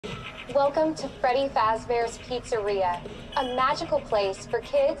Welcome to Freddie Fazbear's Pizzeria, a magical place for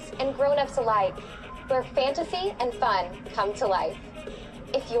kids and grown-ups alike, where fantasy and fun come to life.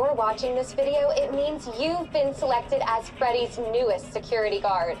 If you're watching this video, it means you've been selected as Freddie's newest security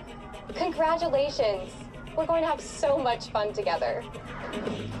guard. Congratulations! We're going to have so much fun together.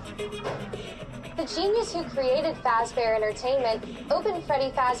 The genius who created Fazbear Entertainment opened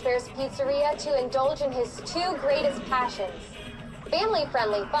Freddie Fazbear's Pizzeria to indulge in his two greatest passions: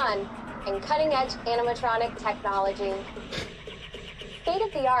 family-friendly fun and cutting-edge animatronic technology.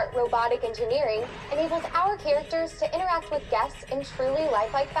 State-of-the-art robotic engineering enables our characters to interact with guests in truly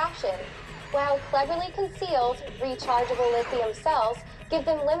lifelike fashion, while cleverly concealed, rechargeable lithium cells give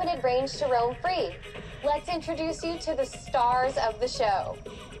them limited range to roam free. Let's introduce you to the stars of the show.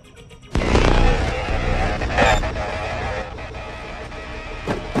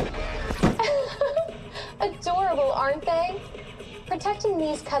 Adorable, aren't they? Protecting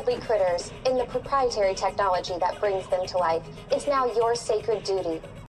these cuddly critters in the proprietary technology that brings them to life is now your sacred duty.